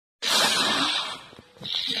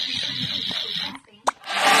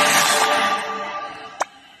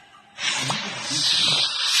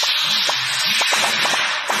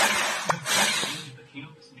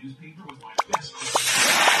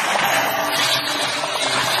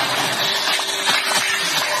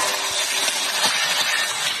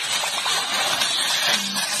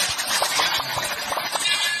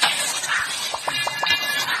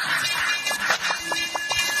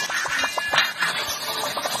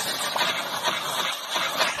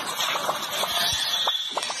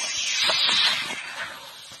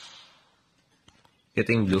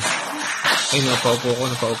Getting blue. Ay, napaupo ko,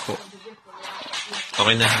 napaupo.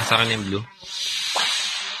 Okay na, sa akin yung blue.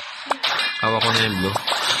 Hawak ko na yung blue.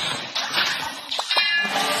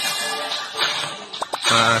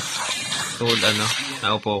 Tuhod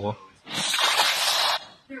naupo ko.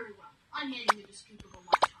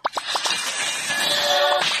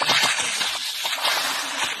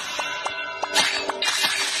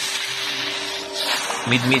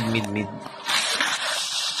 Mid.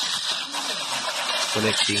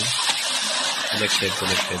 Collecting. Collected.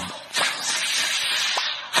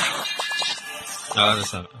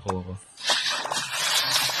 Nasa ako.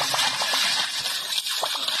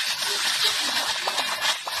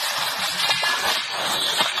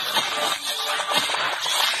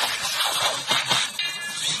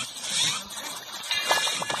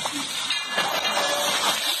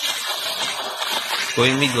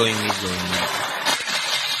 Going mid.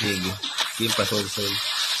 Team pa, sol.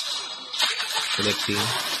 Collected.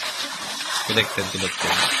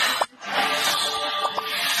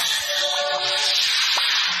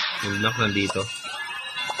 Yung knock nandito.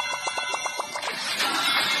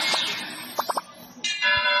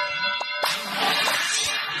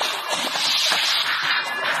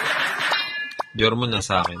 Jormon na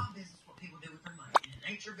sa akin.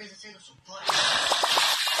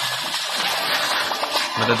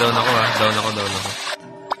 Mata-down ako ha. Down ako.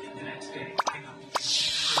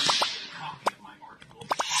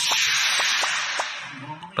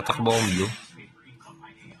 Patakbo akong blue.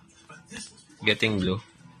 Getting blue.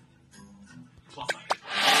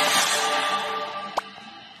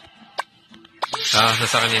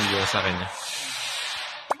 Nasa akin yung blue. Sa akin na.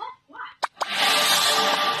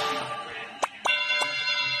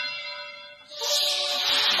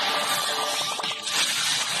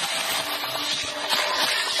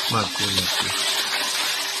 Mati.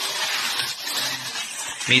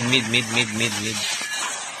 Mid.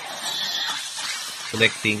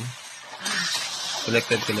 Collecting.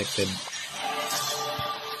 Collected.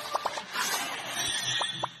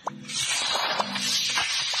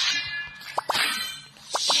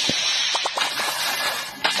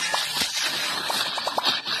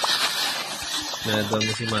 Down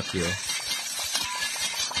na si Matthew.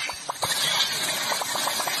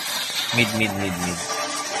 Mid.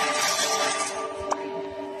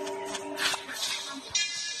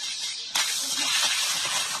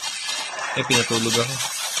 Pinatulog ako.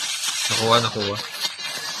 Nakuha.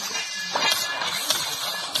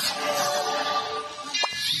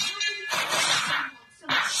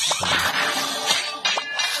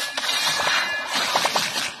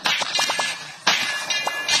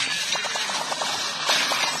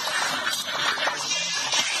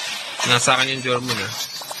 Nasa akin yung Jormon ha.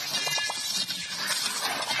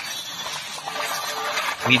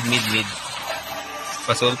 Mid.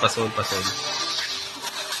 Pasol.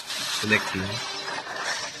 Collecting.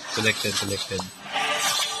 Collected.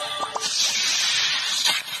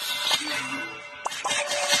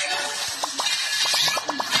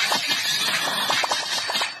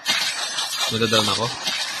 Down ako.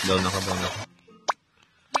 Down ako.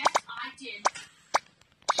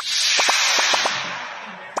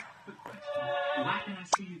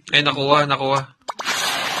 Ay, nakuha.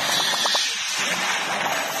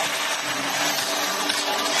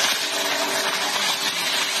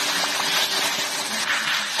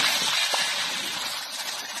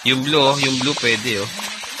 Yung blue pwede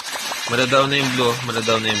Madadown na yung blue.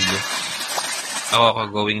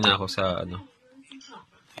 Ako going na ako sa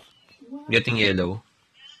getting yellow.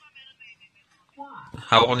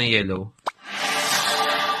 Hawak ko na yung yellow.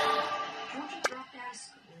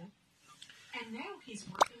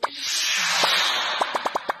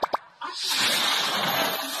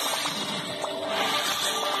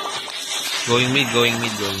 Going mid.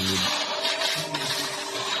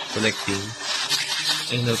 Collecting.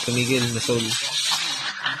 Ay, tumigil na soul.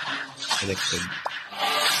 Collected.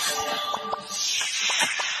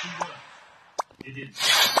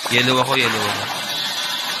 Yellow ako.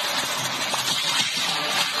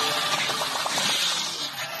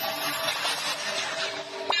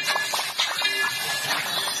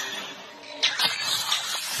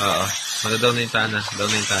 Oo. Down na yung Tana. Down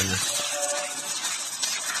na yung Tana.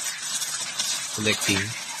 Collecting.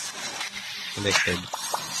 Collected.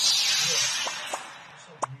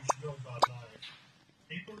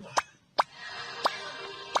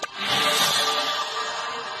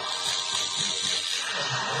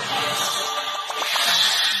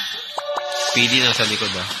 PD nasa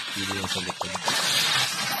likod ah. PD nasa likod.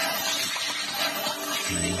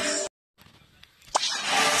 Nice.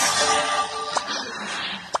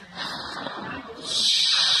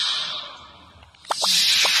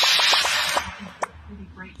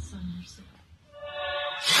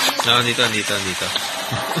 No, dito.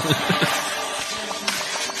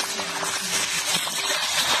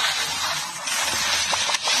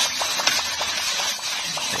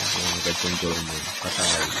 Ayan, agad kong Jordan. Patay.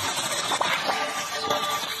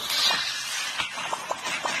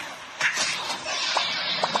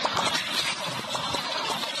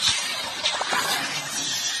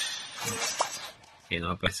 Okay,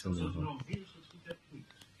 nakapress ko na ako.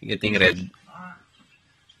 Getting red.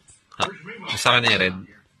 Ha? Sa akin na yung red.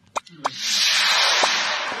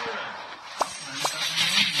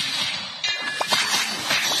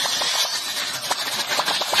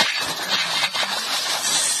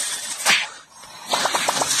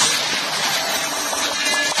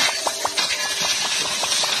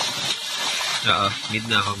 Oo, mid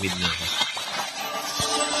na ako.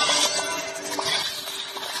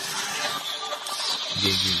 G.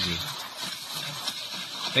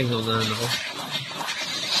 Ay, naunahan ako.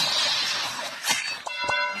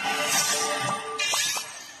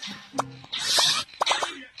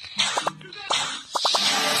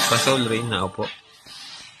 Pasol rin na ako po.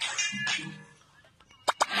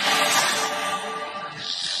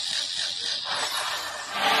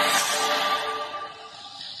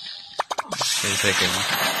 Second.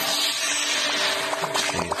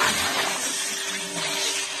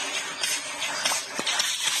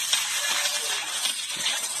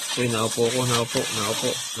 Uy, naupo ako. Naupo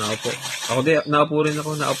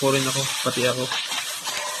rin ako. Pati ako.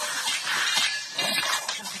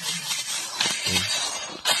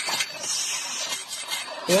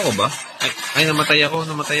 Kuha ko ba? Ay, namatay ako. Oo,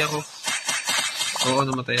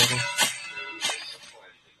 namatay ako.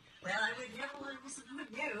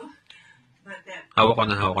 Hawak ko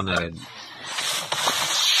na red.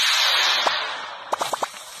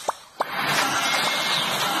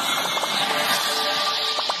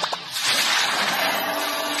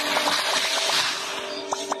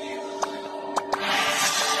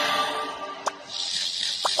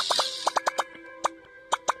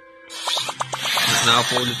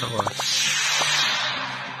 Nakapo ulit ako ah.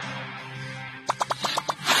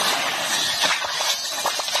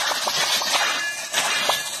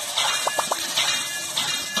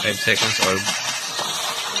 Five seconds orb.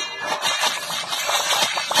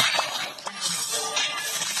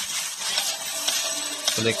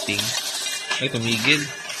 Collecting. Ay, tumigil.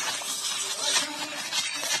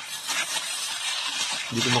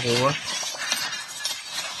 Hindi ko makuha.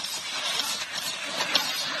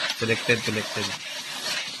 Collected.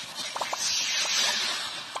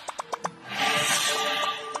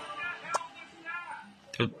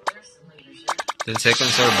 10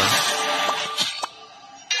 seconds orb ah.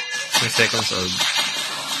 10 seconds orb.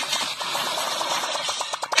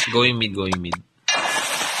 Going mid.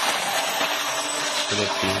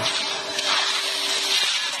 Collecting.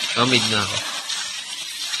 Oh, mid na ako.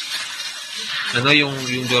 Ano yung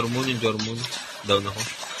Jormoon? Down ako.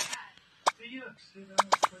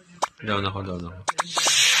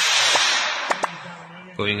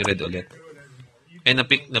 Going red ulit. Eh,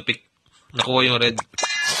 napik. Nakuha yung red.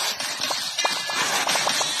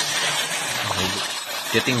 Okay.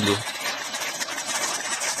 Getting blue.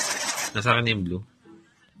 Nasa akin yung blue.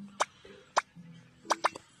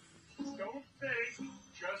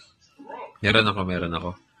 Meron ako.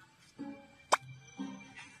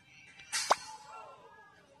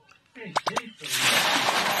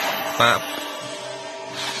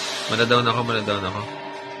 Manadown ako.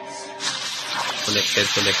 Collected.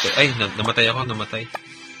 Ay, namatay ako.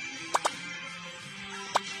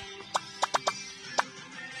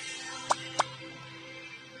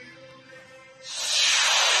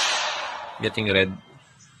 Getting red.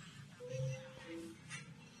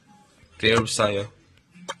 Clear orbs tayo.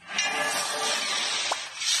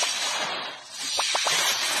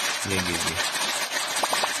 Sige.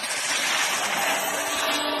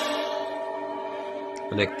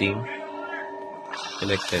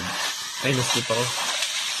 Collected. Ay, naslip ako.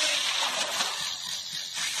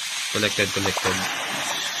 Collected.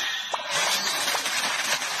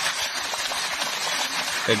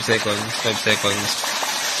 5 seconds.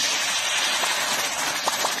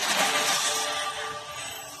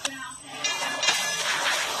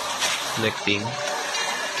 Collecting.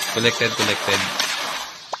 Collected.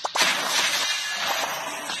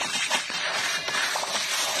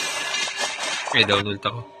 Okay, down ult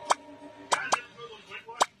ako.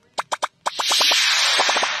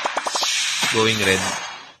 Going red.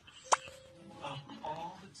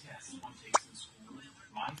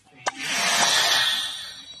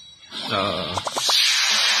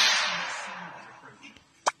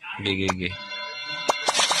 Gigi.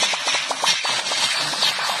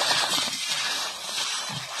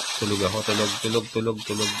 Tulog ako.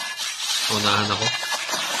 Tulog. Unahan ako.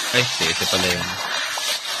 Ay, ito pala yun.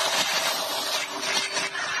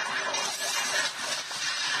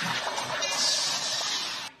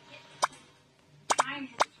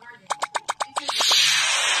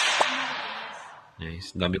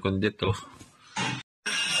 Nice. Dami kong dito.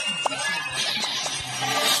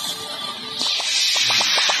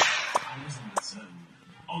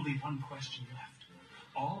 Only one question left.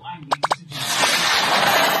 All I need to do.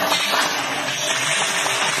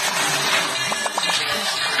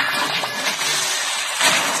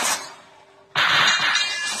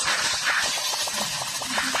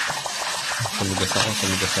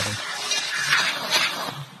 Tumigas ako.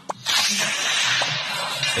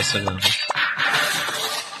 Peso na ako.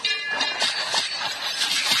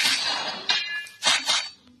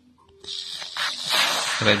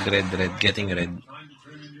 Red. Getting red.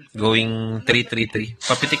 Going 3.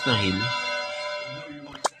 Papitik ng heal.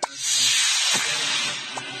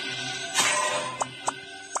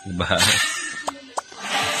 Diba?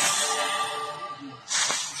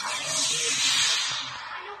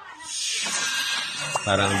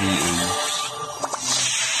 Parang BA.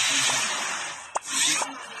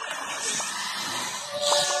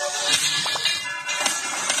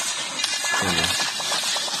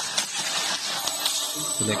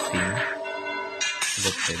 Collected.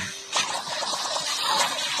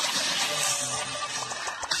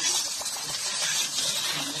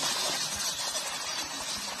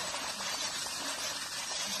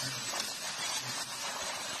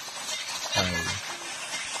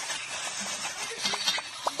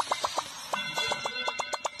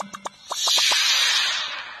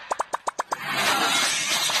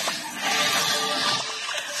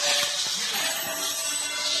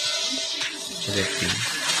 Collecting.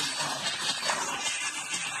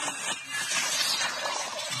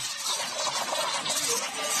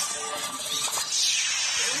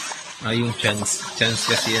 Yung chance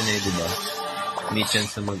kasi yan diba? May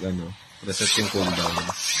chance na reset yung cooldown.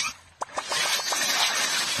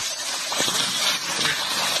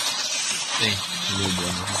 Ay, lubo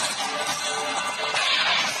ako.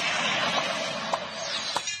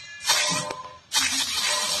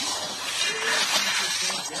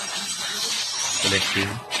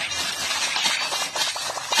 Collecting.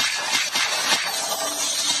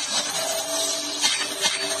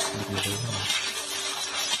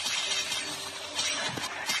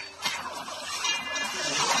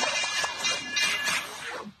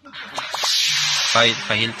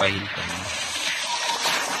 Pahil.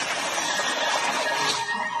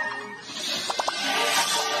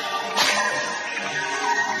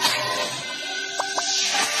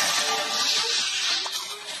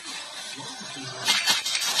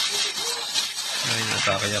 Ay,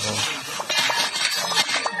 natake ako.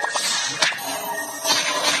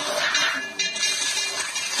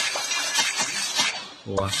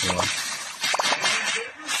 Buwas.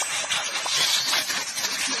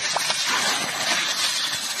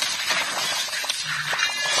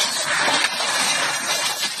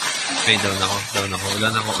 Okay, down ako. Wala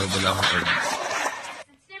na ako orb.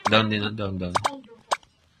 Down. I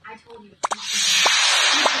told you.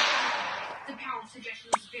 The power of suggestion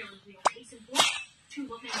is very real. Case in point, 2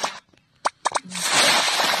 of them.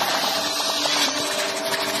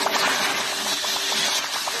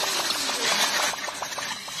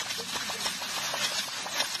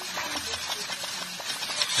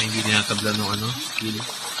 Ay, hindi nakatabla ng skill.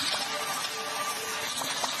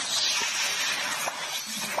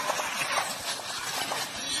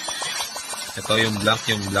 Ito yung blank.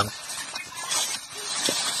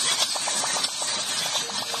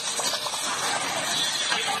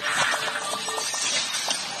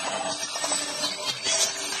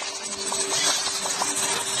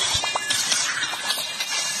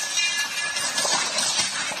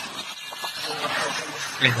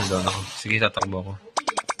 Nandun ako. Sige, tatakbo ako.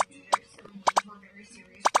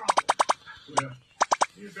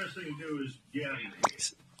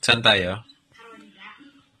 Saan tayo?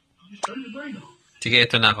 Sige,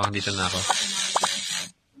 ito na ako. Dito na ako.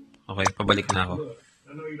 Okay, pabalik na ako.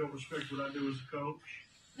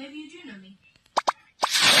 Maybe you do know me.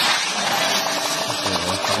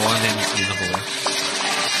 Oo, nakuha na yung gusto nakuha.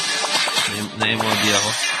 Na-emoji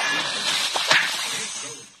ako.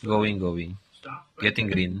 Going. Getting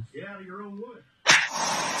green.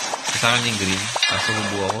 Sa akin yung green. Kaso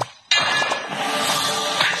hubo ako.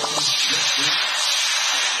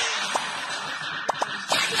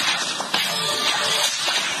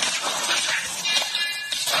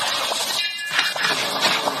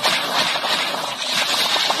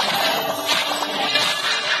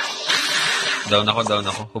 Down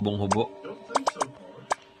ako. Hubong-hubo.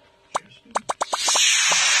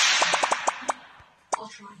 I'll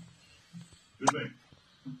try.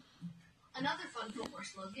 Another fun footwear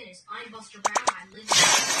slogan is I'm Buster Brown, I live in...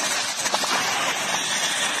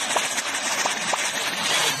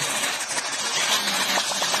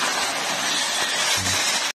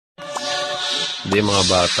 Hindi, mga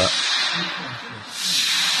bata.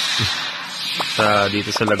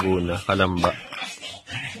 Dito sa Laguna, Kalamba.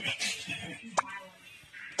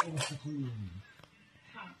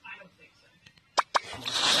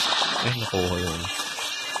 Nakuha yun.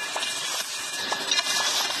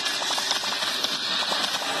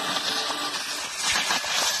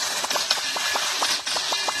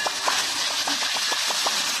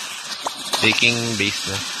 Taking base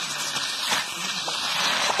na.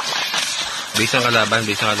 Base ang kalaban,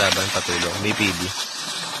 patulong. May PD.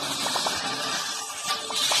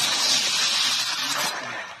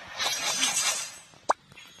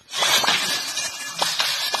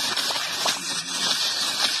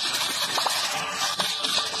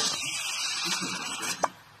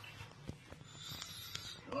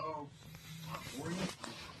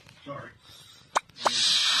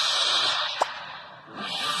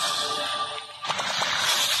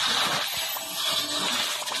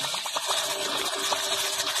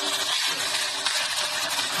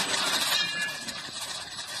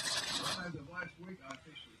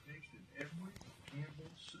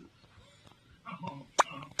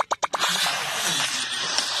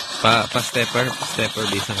 Pa-stepper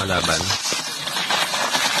base ng kalaban.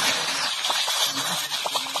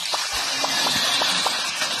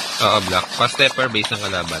 Oo, black. Pa-stepper base ng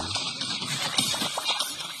kalaban.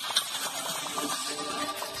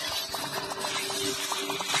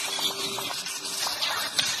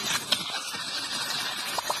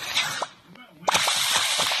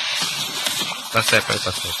 Pa-stepper.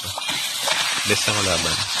 Base ng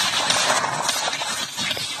kalaban.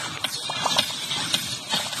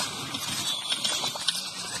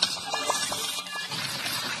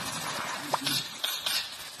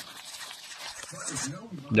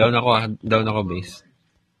 Down ako base.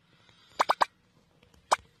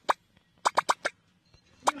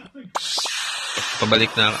 Pabalik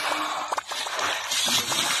na.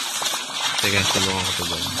 Sige, tulungan ko ito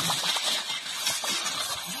doon.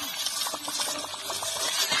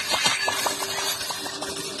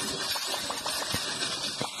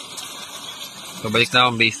 Pabalik na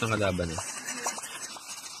akong base ng kalaban eh.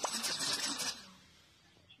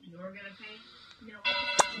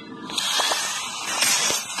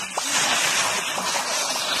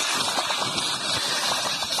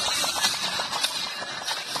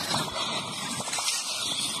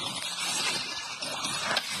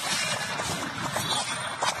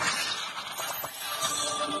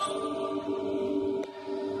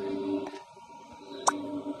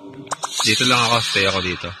 Dito lang ako, stay ako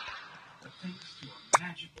dito.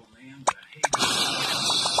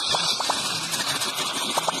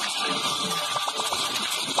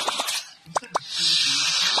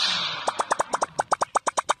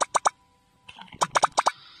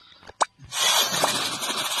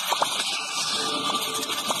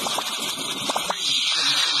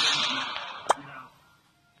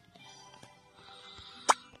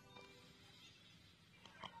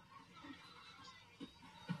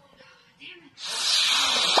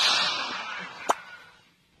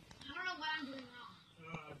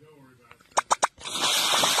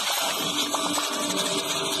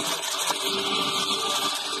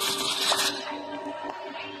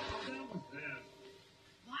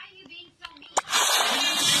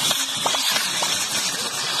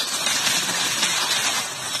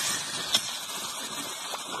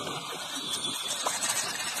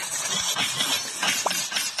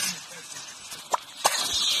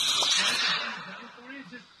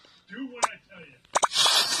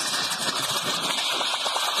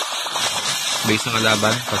 Base ng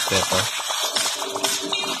kalaban, pa-stepper.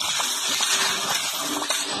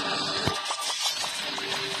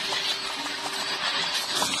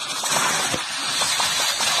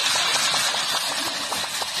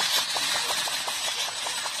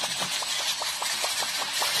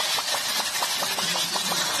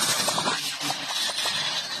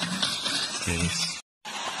 means.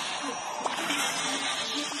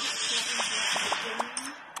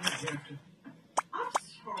 I'm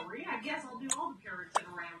sorry. I guess I'll do all the parenting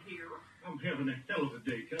around here. I'm having a hell of a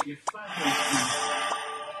day. Can I get 5 minutes, please?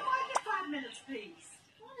 Why get 5 minutes, please?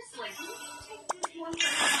 Honestly, can you just take this one thing?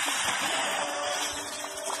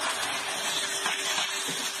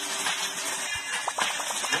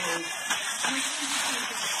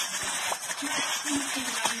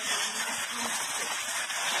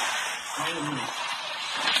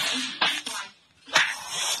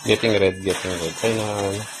 Getting red. Ay na.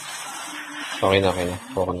 Okay na.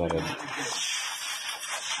 Focus na red.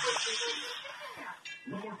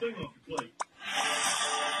 One more thing off your plate.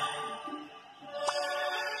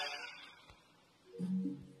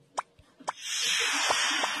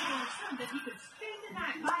 That he could spend the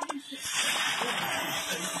night by himself.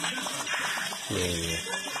 Yeah.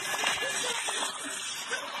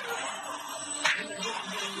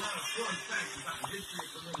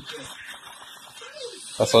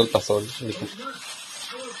 Pasol. Hindi ko.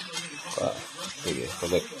 Sige,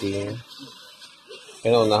 collecting.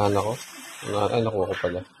 Kaya unahan ako. Ay, nakuha ko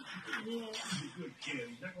pala.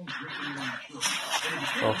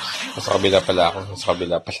 Oh, nasa kabila pala ako.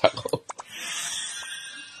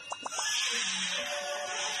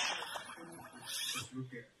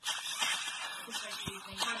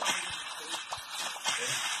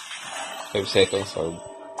 Five seconds orb.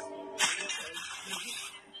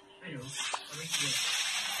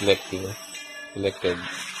 Collected.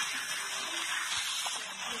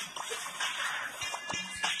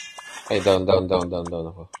 Ay, down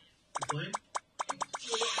ako.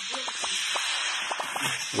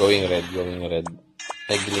 Going red.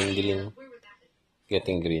 Ay, giling.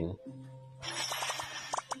 Getting green.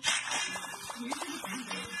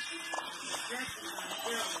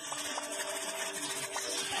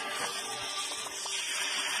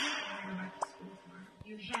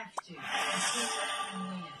 You have to.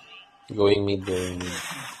 Going mid.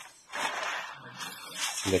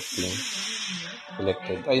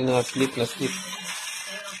 Collected. Ay, na-slip.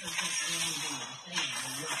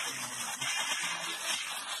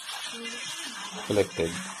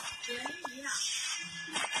 Collected.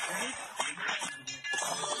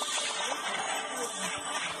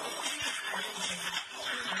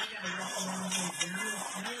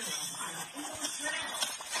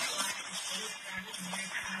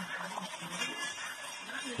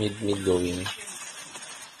 Mid going.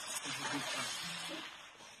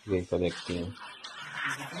 Okay, collecting.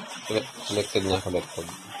 Collected.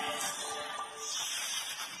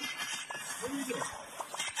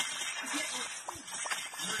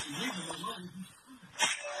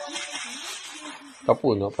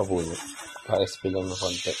 Papuno. Pa-SP lang na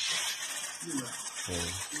konti.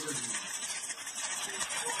 Ayan.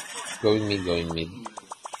 Going mid.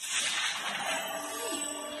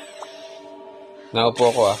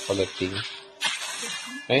 Naupo ako collecting.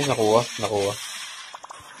 Ay, nakuha.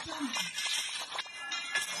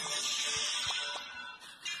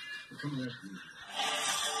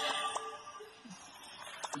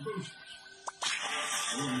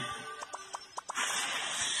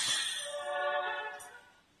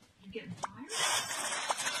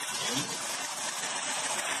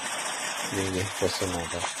 Hindi, pwesto na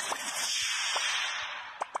ako.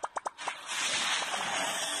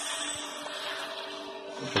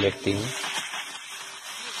 Collecting.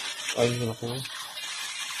 Ay, hindi nakuha.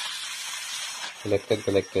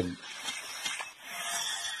 Collected.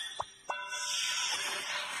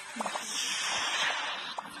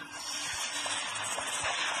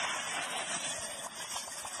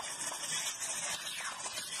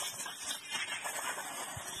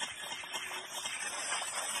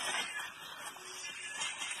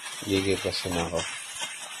 Gigi, pwesto na ako.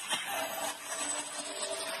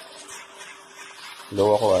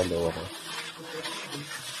 Low ako.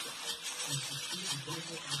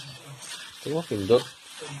 Ito mo, pindot.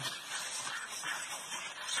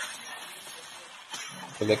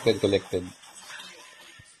 Collected.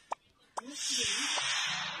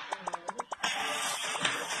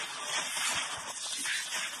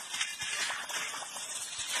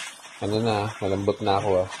 Ano na, malambot na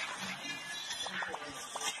ako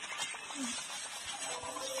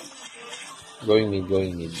Going mid.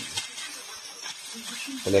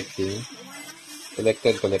 Collecting.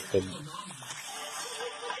 Collected.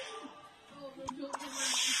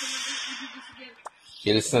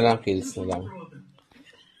 Kills na lang.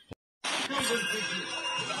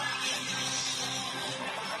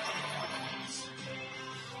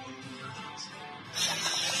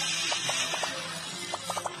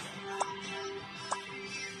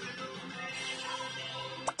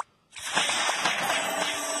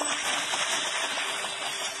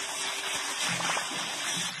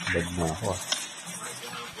 Bad na ako ah.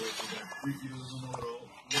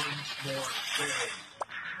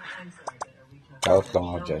 Out lang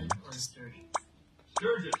ako dyan.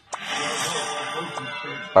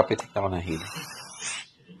 Papitik na ako ng heal.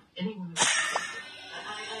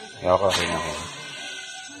 Okay na ako.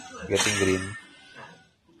 Getting green.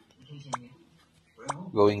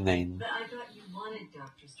 Going 9.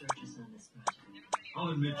 I'll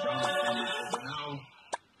admit you're wonderful, but now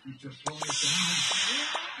you just slow it down.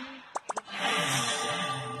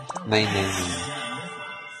 9.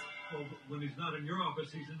 Well, when he's not in your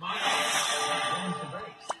office, he's in my office.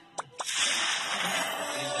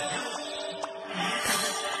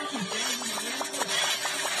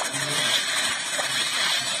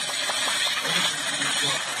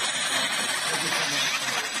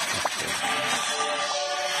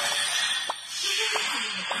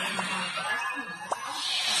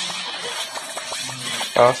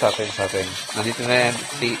 Sa atin. Nandito na yan.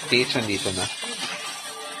 TH nandito na.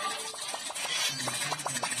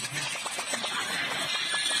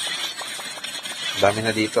 Dami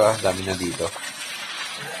na dito.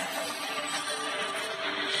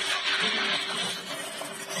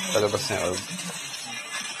 Palabas na orb.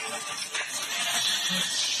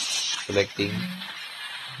 Collecting.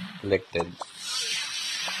 Collected.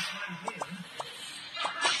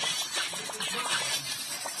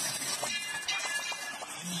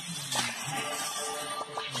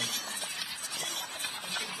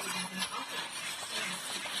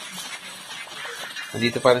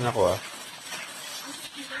 Nandito pa rin ako ah.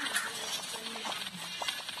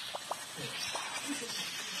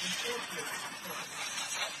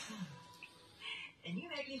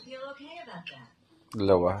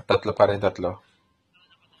 Dalawa. Tatlo pa rin.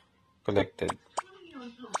 Collected.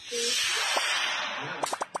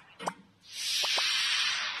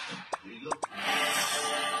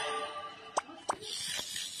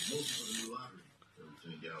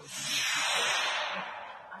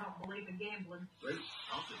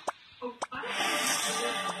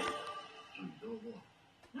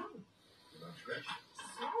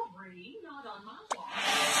 Sorry, not on my watch.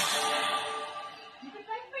 You can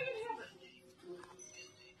thank me in heaven.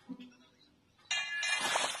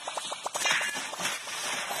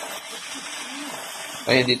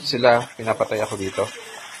 Ayun, dito sila. Pinapatay ako dito.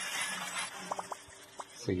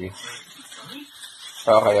 Sige.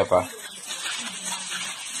 Kaya pa.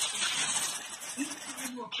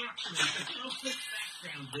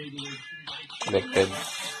 Collected.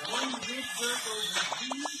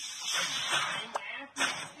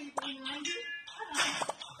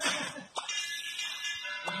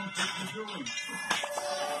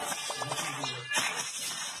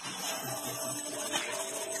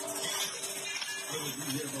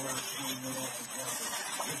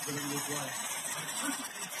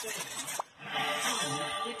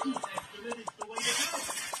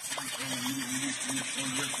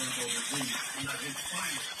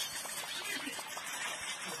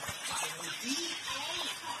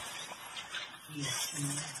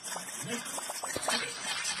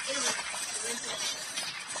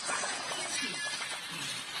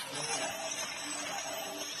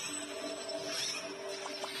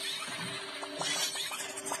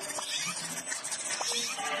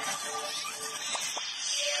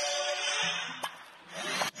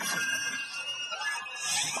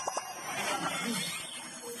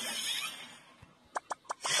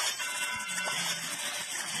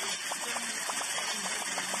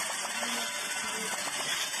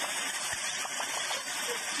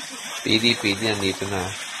 PD nandito na.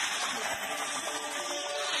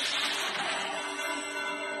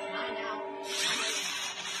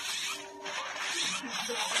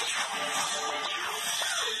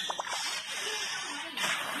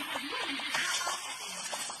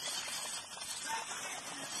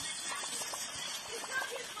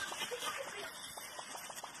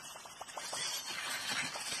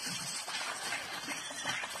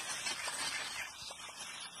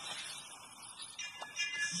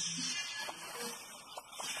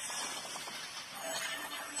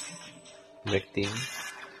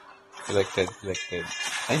 Collected.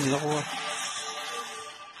 Ay, hindi nakuha.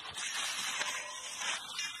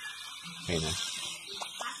 Okay na.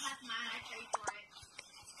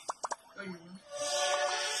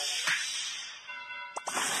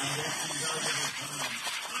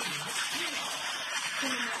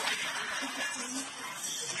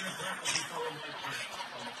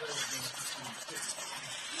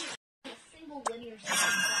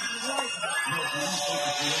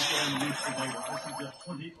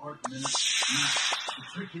 The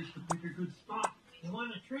trick is to pick a good spot. You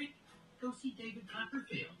want a treat? Go see David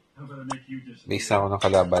Copperfield. How about I make you just... Base na ako ng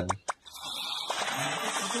kalaban.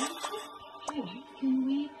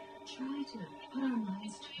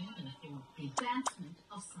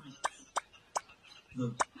 I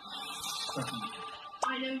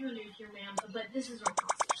know you're new here, ma'am, but this is our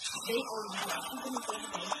process. They are your keeping the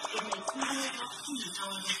database. It may seem a little off to you,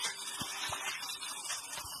 however.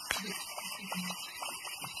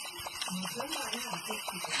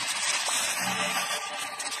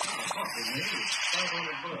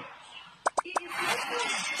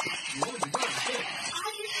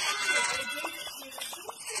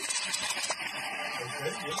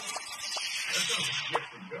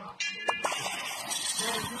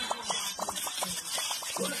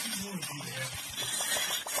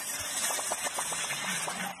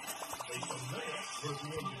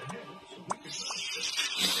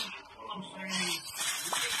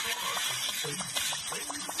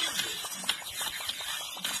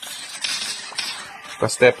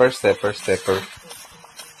 Pa-stepper, stepper, stepper.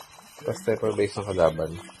 Pa-stepper based ng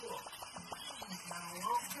kalaban.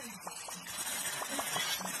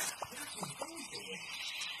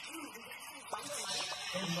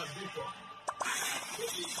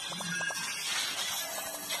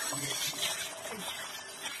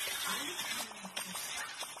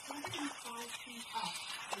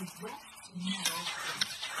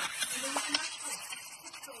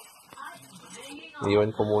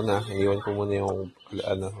 Iiwan ko muna yung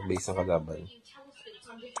base ng kalaban. Telescopes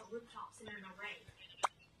on different rooftops in an array.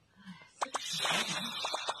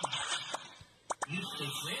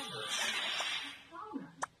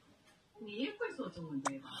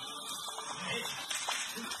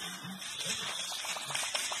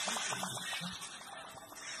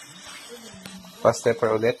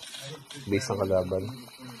 Pa-stepper ulit. Base ng kalaban.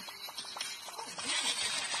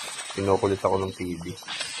 Pinukulit ako ng TV.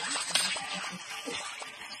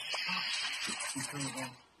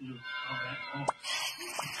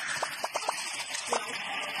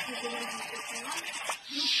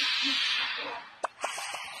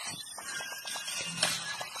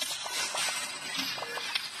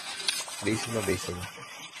 Base na.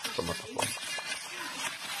 Tumatak ko.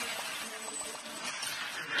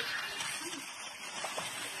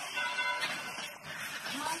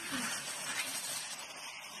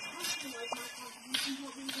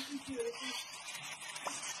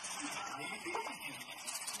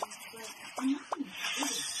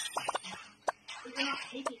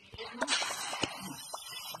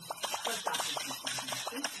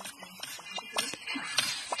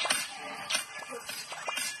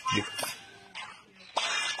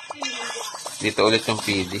 Dito ulit yung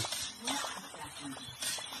PD.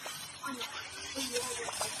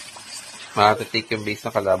 Makatitake yung base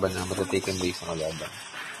ng kalaban na. Matatake yung base ng kalaban.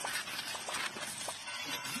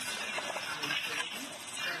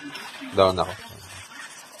 Down ako.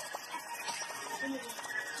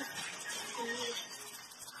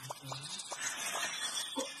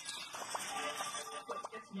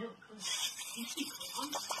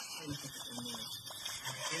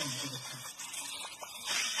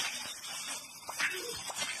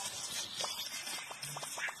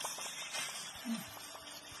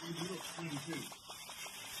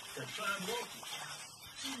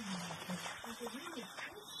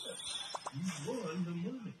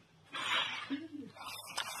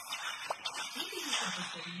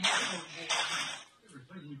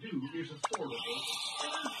 Everything we do is affordable.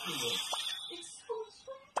 It's so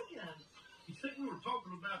extravagant. You think we were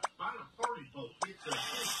talking about buying a party boat? It's a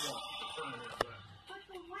dishwasher for crying out loud. But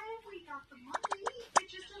the way we got the money, it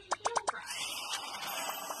just doesn't feel right.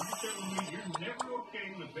 You're telling me you're never okay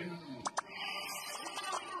with bending the rules? It's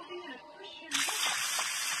not about being a Christian woman.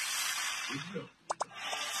 It's no.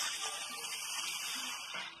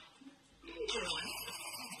 What are you doing?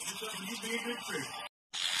 You're telling me you be a good Christian.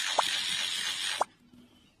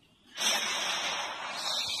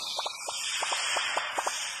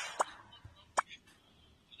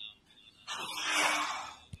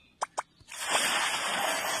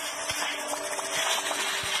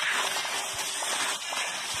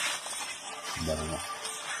 Bad na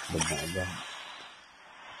agad.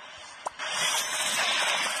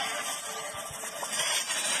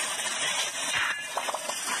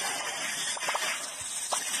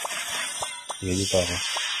 Ganito ako.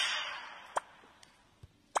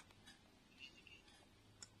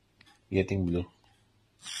 Getting blue.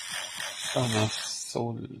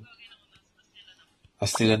 Soul.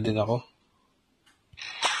 Astilan din ako.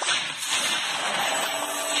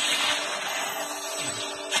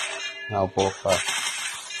 Naupo pa.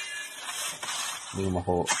 Hindi mo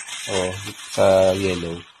mako. Sa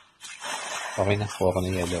yellow. Okay na. Kuha ko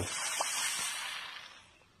ng yellow.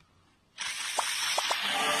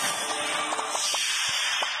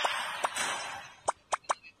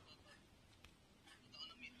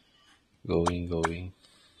 Going.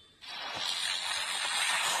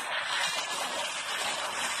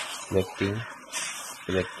 Collecting.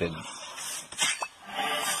 Collected.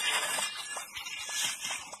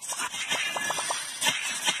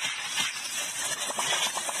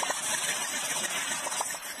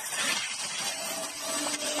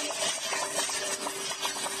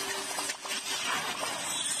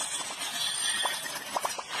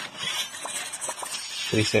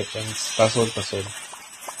 Three seconds. Password.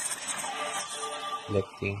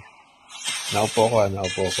 Collecting. Naupo ko. Ayan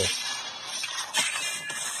po Okay.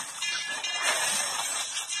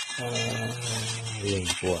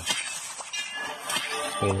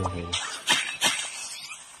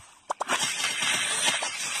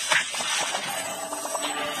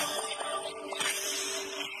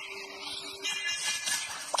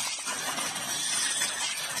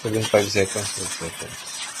 5 seconds.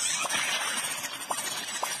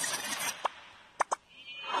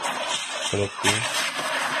 Collecting.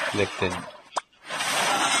 Collected.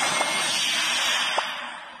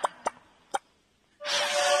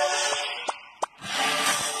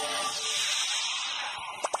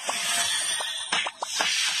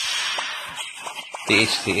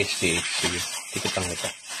 TH. Sige. Tikitang kita.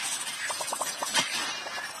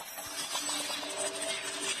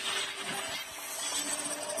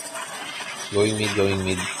 Going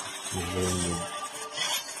mid.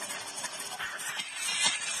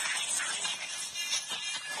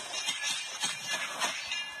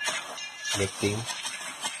 Collecting.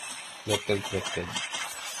 Collected.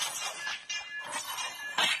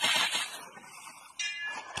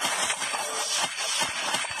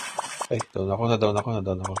 Ay, down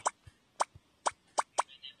ako.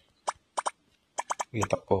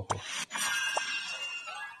 Takpo ko.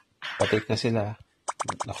 Patik na sila.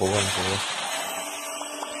 Nakuha.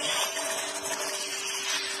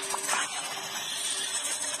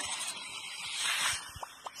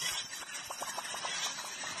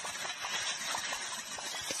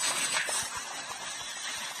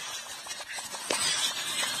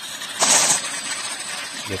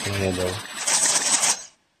 Get ng yellow.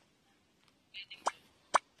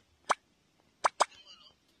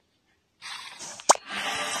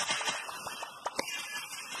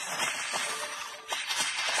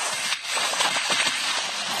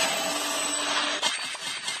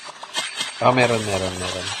 Meron.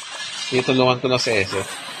 Itulungan ko lang sa S.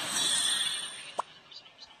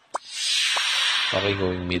 Okay,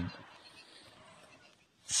 going mid.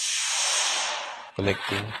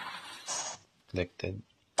 Collecting. Collected.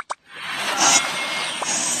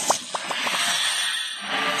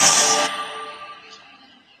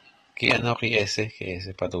 Kay S,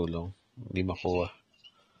 patulong. Hindi makuha.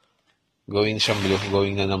 Going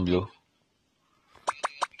na ng blue.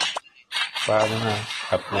 Paano na?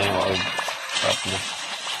 Up na yung orb. Up na.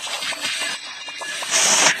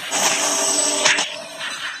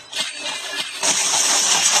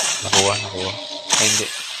 Nakuha. Ay, hindi.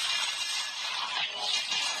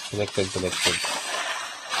 Collected.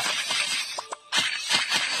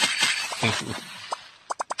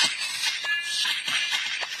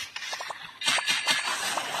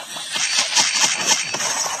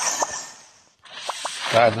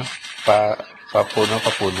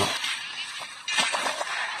 Papuno.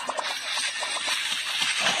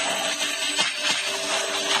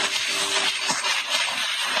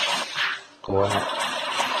 Kuha na.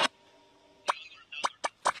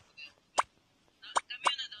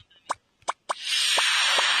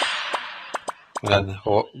 Wala na.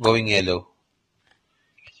 Going yellow.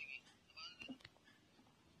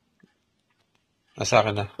 Sa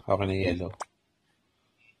akin na. Okay na yellow.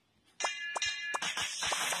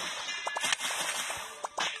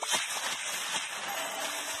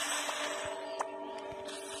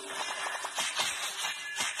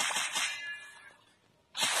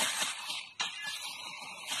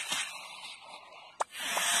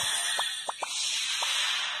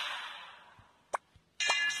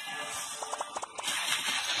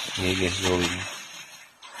 Again, going.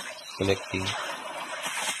 Collecting.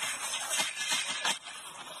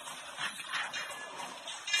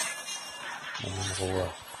 Nakuha.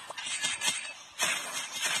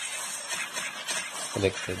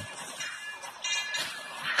 Collected.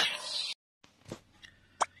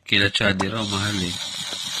 Kila Chadi raw, mahal eh.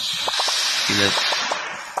 Kila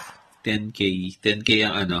 10K. 10K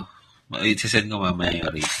ang ano. Isasend ko mamaya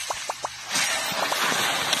yung rate.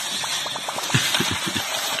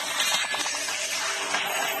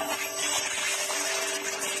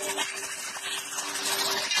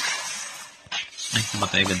 Ay,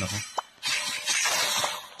 kumatay agad ako.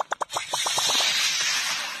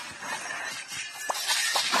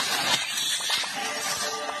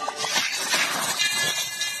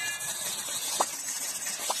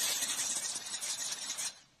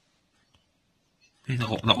 Ay,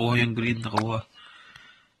 nakuha yung green. Nakuha.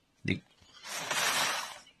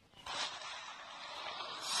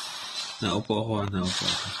 Naupo ako.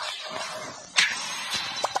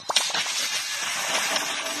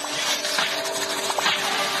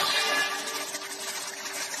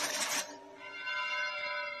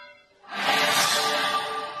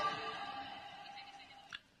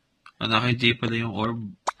 Kay Jay pala yung orb.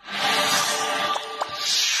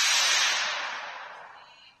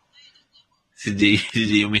 Si Jay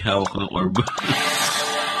yung may hawak ng orb.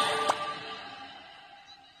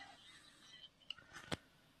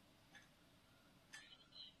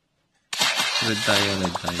 Red tayo.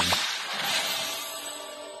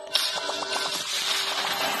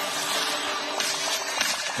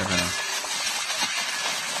 Tara.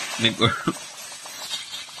 Nag-orb.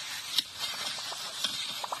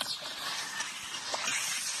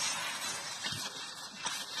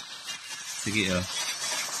 Sige,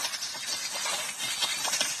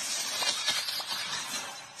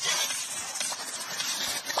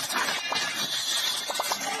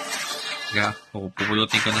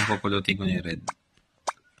 Pupulutin ko na yung red.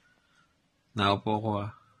 Naupo ko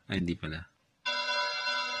Ay, hindi pala.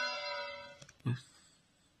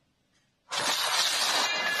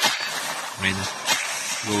 Okay na.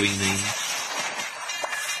 Going na yun.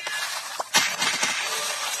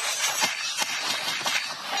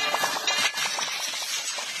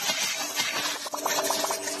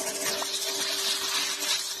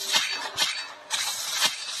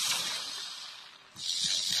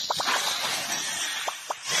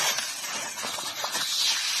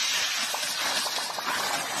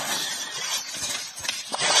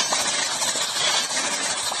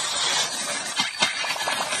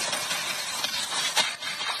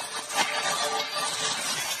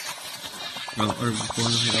 Orb ko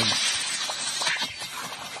na si Red.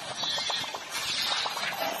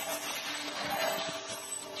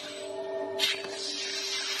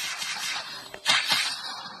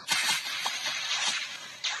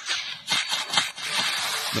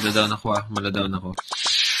 Maladawn ako.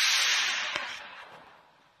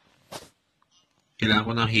 Kailangan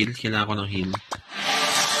ko ng heal.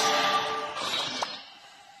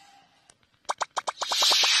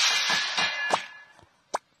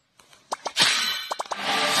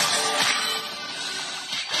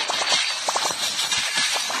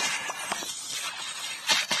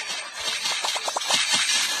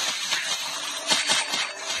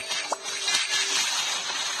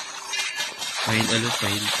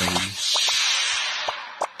 Pahil.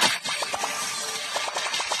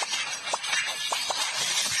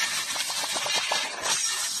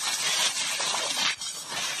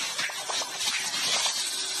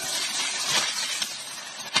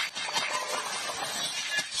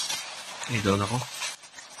 Down ako.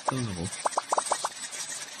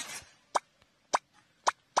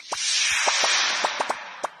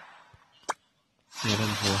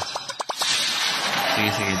 Meron ko.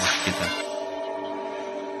 Sige, kita.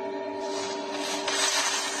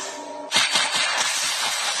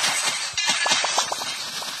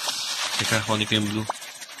 Teka, kunin ko yung blue.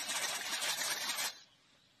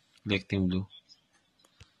 Collecting blue.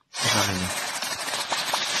 Teka na.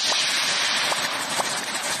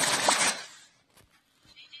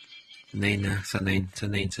 Sa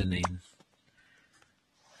 9.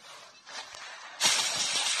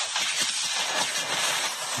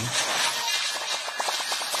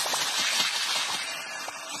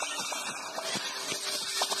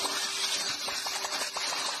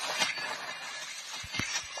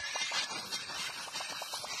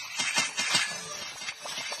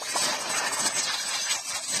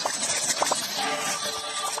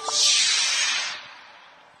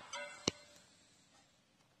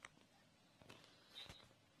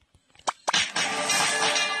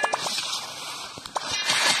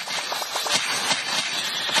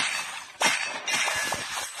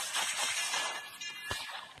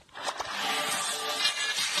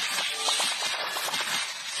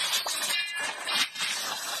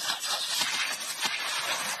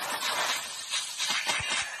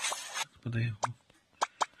 Patay ako.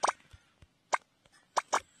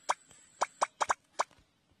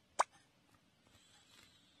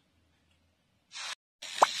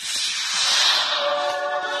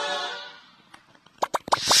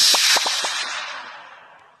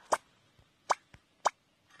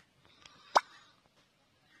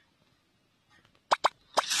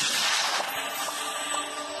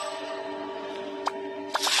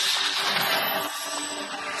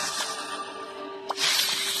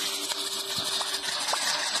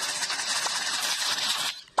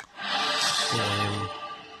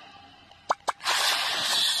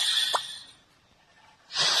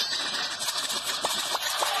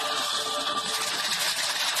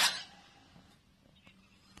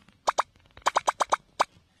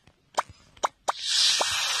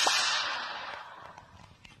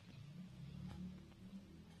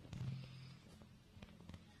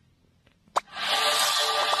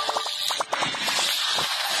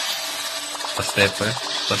 Pa-stepper.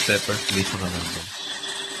 Pa-stepper. Base na lang din.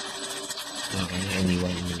 Okay,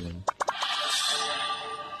 iniwan.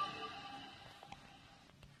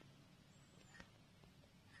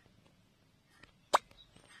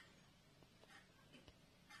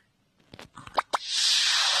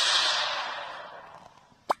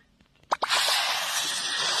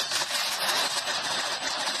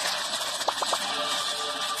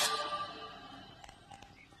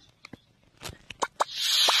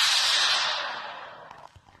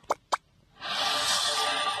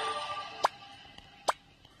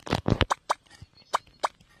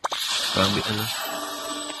 Parang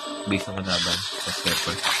base na kalaban.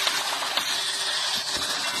 Pa-stepper.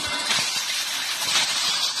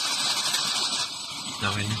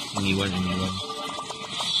 Okay na. Iniwan.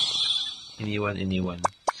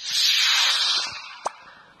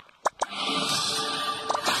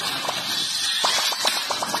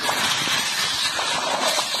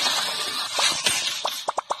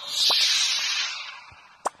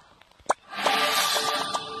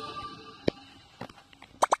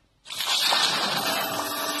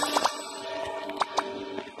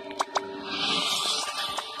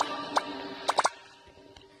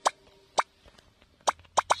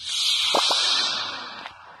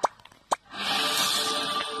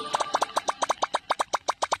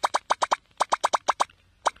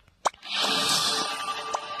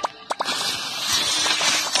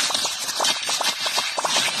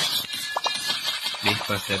 Base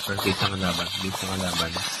pa-stepper. Base na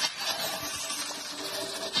kalaban.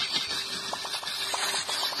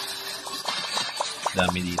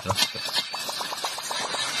 Dami dito.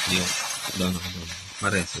 Down.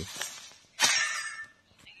 Mareso.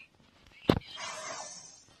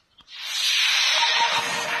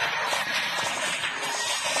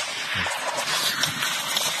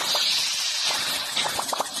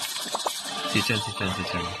 Si Chan.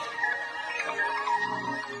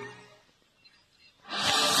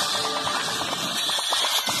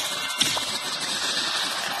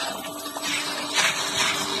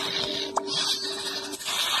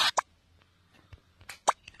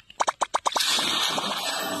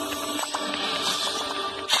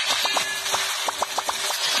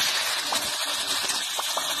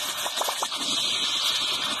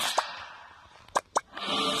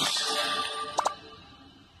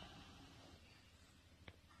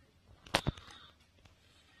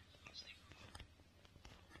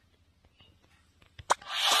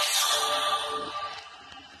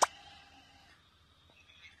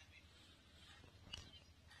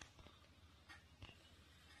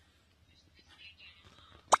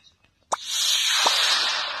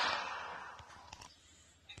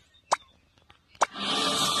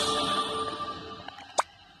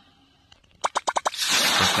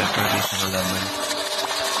 Pa-stepper. Base na kalaban.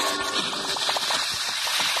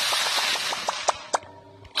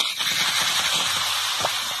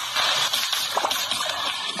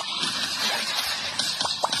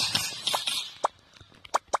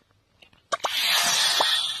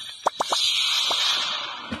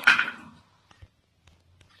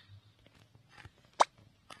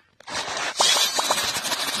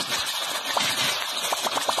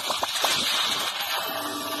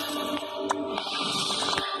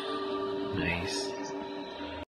 Nice.